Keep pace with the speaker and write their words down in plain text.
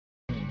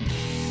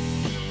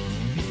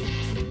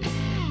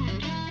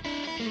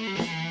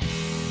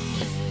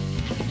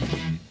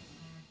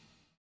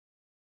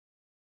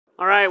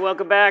All right,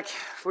 welcome back.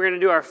 We're going to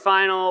do our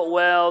final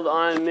weld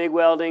on MIG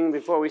welding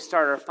before we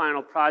start our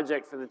final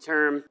project for the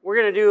term. We're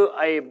going to do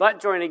a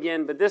butt joint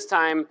again, but this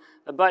time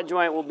the butt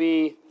joint will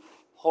be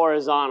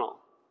horizontal.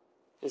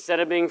 Instead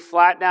of being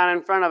flat down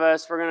in front of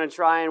us, we're going to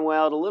try and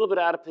weld a little bit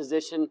out of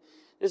position.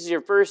 This is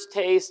your first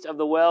taste of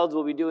the welds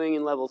we'll be doing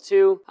in level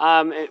 2.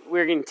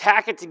 We're going to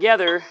tack it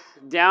together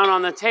down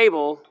on the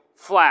table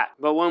flat,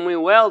 but when we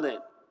weld it,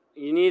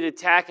 you need to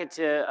tack it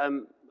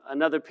to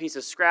another piece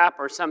of scrap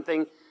or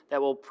something that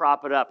will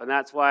prop it up. And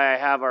that's why I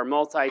have our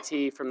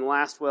multi-T from the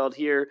last weld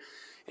here,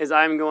 is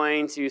I'm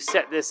going to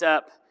set this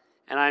up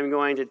and I'm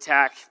going to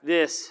tack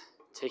this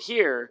to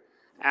here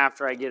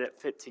after I get it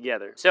fit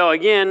together. So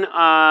again,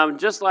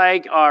 just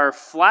like our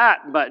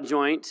flat butt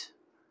joint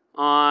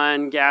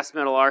on gas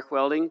metal arc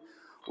welding,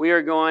 we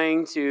are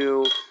going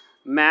to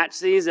match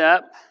these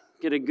up,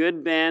 get a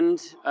good bend.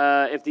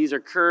 If these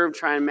are curved,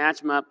 try and match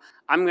them up.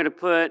 I'm going to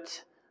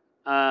put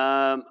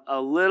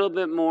a little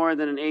bit more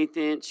than an 1/8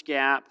 inch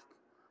gap,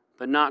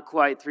 but not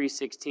quite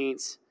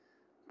 3/16,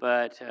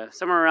 but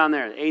somewhere around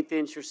there, 1/8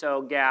 inch or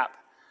so gap.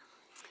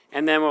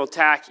 And then we'll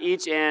tack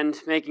each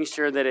end, making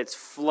sure that it's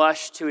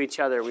flush to each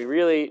other. We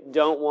really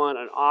don't want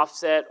an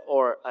offset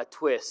or a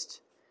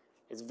twist.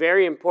 It's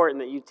very important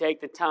that you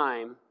take the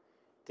time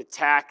to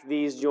tack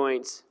these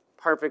joints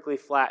perfectly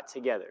flat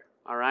together,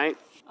 all right?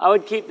 I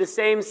would keep the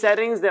same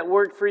settings that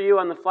worked for you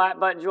on the flat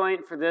butt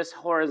joint for this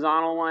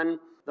horizontal one,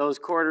 those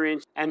 1/4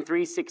 inch and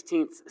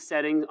 3/16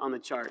 settings on the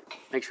chart.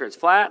 Make sure it's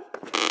flat.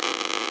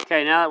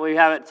 Okay, now that we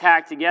have it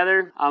tacked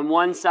together on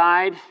one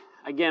side,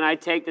 again, I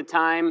take the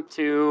time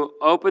to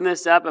open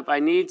this up if I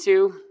need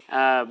to,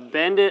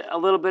 bend it a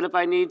little bit if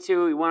I need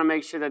to. You want to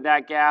make sure that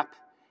that gap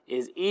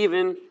is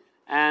even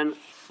and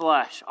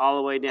flush all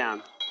the way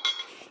down.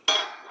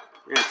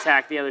 We're going to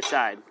tack the other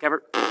side.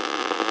 Cover.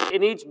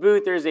 In each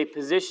booth, there's a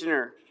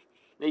positioner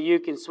that you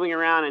can swing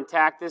around and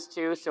tack this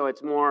to so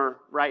it's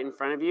more right in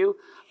front of you.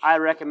 I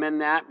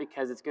recommend that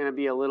because it's going to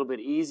be a little bit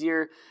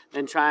easier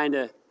than trying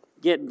to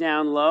get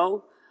down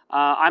low.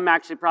 I'm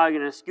actually probably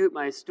going to scoot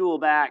my stool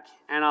back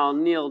and I'll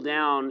kneel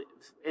down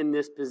in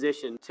this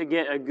position to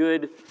get a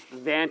good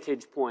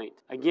vantage point.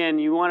 Again,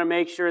 you want to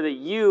make sure that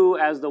you,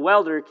 as the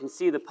welder, can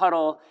see the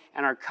puddle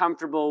and are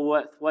comfortable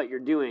with what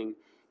you're doing.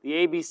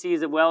 The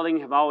ABCs of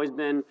welding have always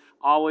been,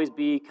 always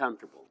be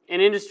comfortable.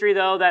 In industry,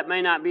 though, that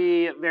may not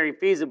be very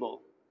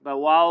feasible. But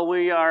while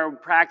we are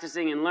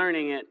practicing and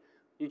learning it,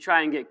 you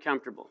try and get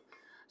comfortable.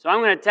 So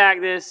I'm going to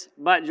tack this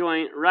butt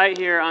joint right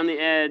here on the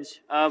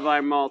edge of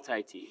our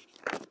multi-T.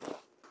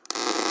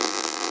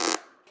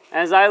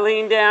 As I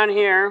lean down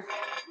here,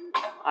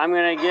 I'm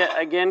going to get,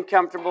 again,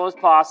 comfortable as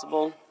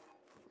possible.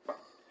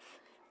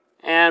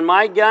 And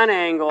my gun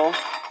angle,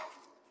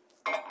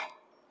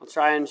 I'll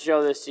try and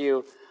show this to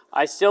you.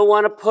 I still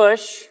want to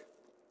push,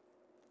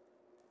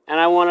 and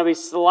I want to be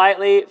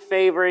slightly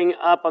favoring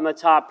up on the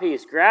top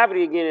piece.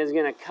 Gravity, again, is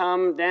going to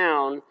come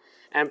down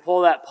and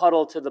pull that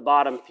puddle to the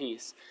bottom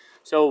piece.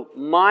 So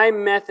my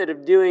method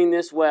of doing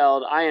this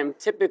weld, I am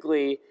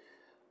typically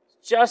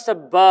just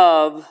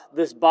above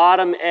this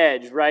bottom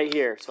edge right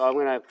here. So I'm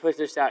going to push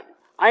this out.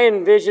 I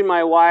envision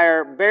my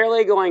wire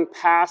barely going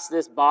past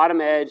this bottom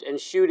edge and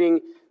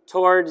shooting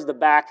towards the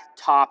back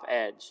top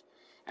edge.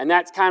 And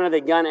that's kind of the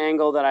gun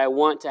angle that I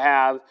want to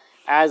have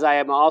as I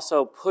am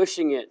also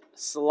pushing it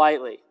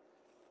slightly.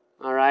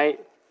 All right?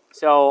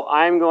 So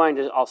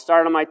I'll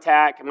start on my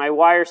tack. My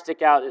wire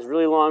stick out is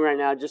really long right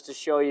now just to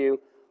show you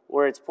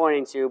where it's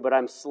pointing to, but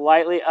I'm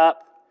slightly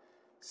up,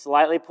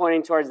 slightly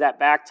pointing towards that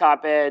back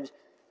top edge,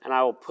 and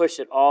I will push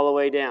it all the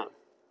way down.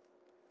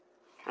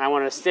 And I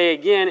want to stay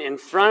again in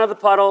front of the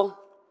puddle,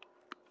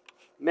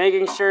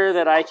 making sure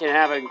that I can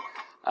have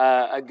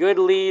a good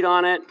lead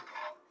on it.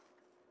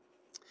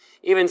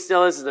 Even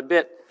still, this is a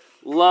bit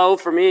low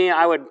for me.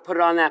 I would put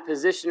it on that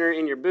positioner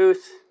in your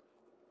booth.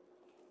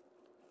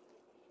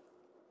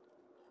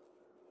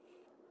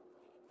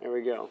 There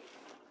we go.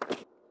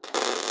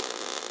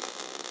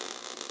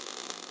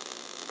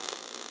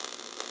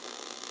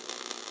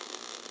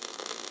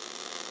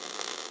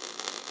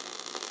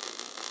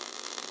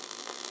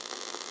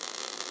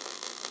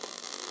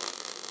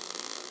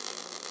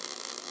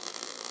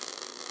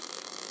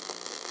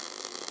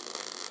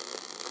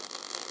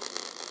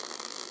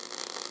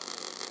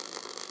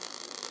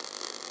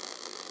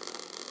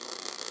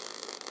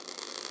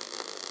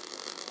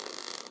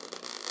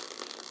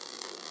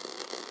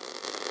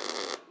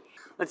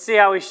 Let's see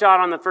how we shot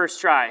on the first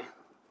try.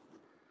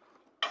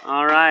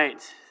 All right.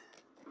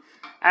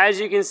 As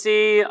you can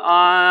see,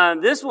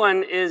 this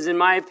one is, in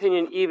my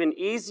opinion, even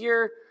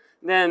easier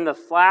than the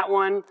flat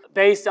one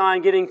based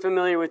on getting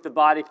familiar with the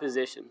body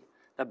position.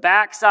 The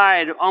back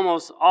side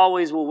almost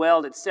always will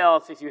weld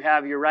itself if you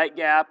have your right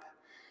gap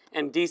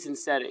and decent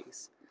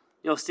settings.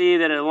 You'll see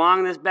that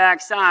along this back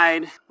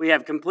side, we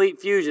have complete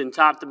fusion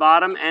top to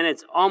bottom, and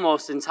it's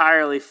almost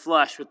entirely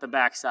flush with the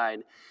back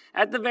side.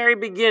 At the very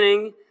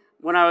beginning,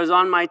 when I was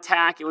on my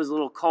tack, it was a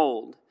little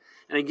cold.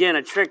 And again,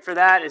 a trick for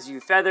that is you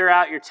feather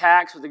out your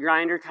tacks with the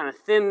grinder, kind of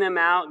thin them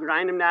out,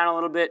 grind them down a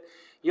little bit.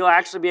 You'll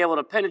actually be able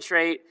to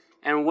penetrate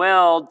and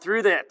weld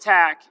through that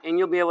tack, and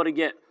you'll be able to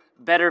get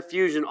better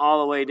fusion all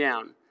the way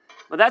down.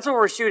 But that's what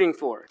we're shooting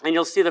for. And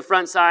you'll see the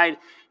front side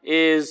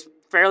is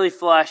fairly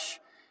flush,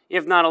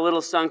 if not a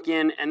little sunk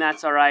in, and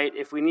that's all right.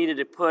 If we needed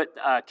to put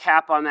a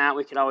cap on that,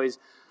 we could always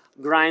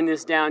grind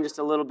this down just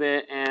a little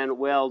bit and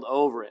weld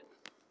over it.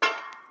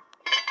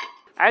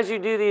 As you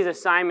do these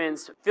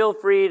assignments, feel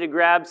free to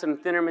grab some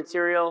thinner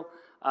material,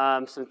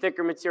 some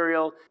thicker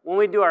material. When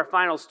we do our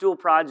final stool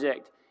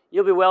project,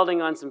 you'll be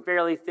welding on some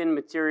fairly thin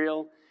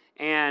material,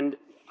 and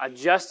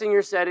adjusting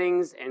your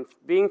settings and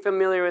being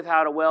familiar with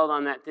how to weld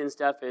on that thin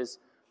stuff is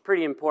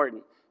pretty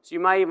important. So you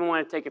might even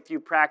want to take a few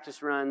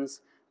practice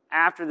runs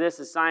after this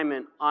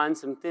assignment on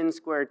some thin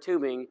square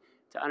tubing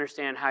to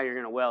understand how you're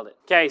going to weld it.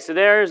 Okay, so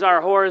there's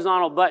our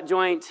horizontal butt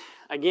joint.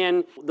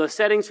 Again, the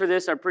settings for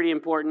this are pretty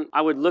important.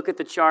 I would look at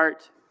the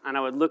chart, and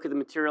I would look at the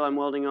material I'm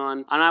welding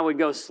on, and I would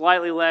go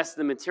slightly less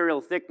than material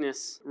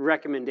thickness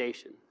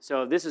recommendation.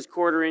 So if this is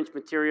 1/4 inch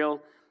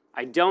material,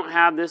 I don't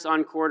have this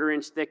on 1/4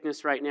 inch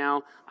thickness right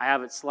now. I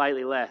have it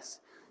slightly less.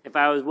 If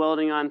I was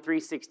welding on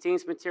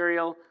 3/16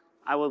 material,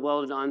 I would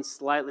weld it on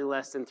slightly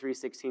less than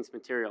 3/16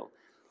 material.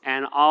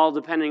 And all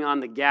depending on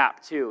the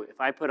gap too. If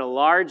I put a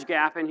large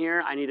gap in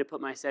here, I need to put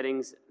my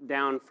settings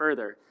down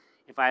further.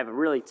 If I have a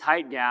really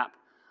tight gap,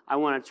 I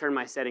want to turn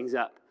my settings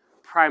up.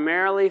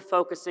 Primarily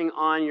focusing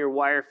on your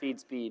wire feed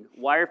speed.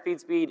 Wire feed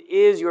speed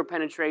is your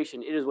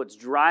penetration. It is what's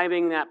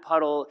driving that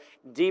puddle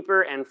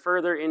deeper and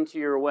further into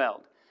your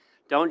weld.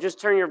 Don't just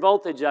turn your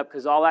voltage up,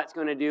 because all that's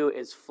going to do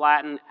is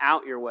flatten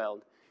out your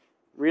weld.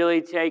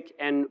 Really take,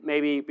 and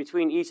maybe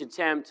between each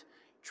attempt,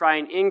 try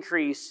and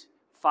increase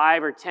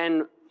 5 or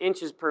 10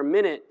 inches per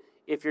minute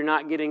if you're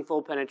not getting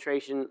full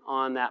penetration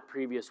on that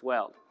previous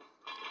weld.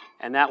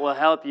 And that will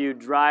help you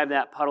drive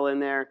that puddle in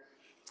there.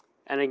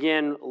 And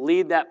again,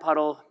 lead that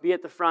puddle, be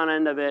at the front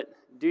end of it,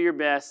 do your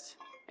best.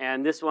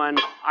 And this one,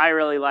 I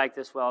really like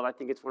this weld. I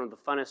think it's one of the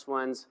funnest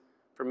ones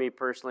for me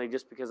personally,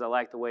 just because I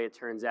like the way it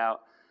turns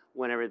out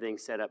when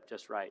everything's set up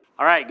just right.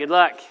 All right, good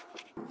luck.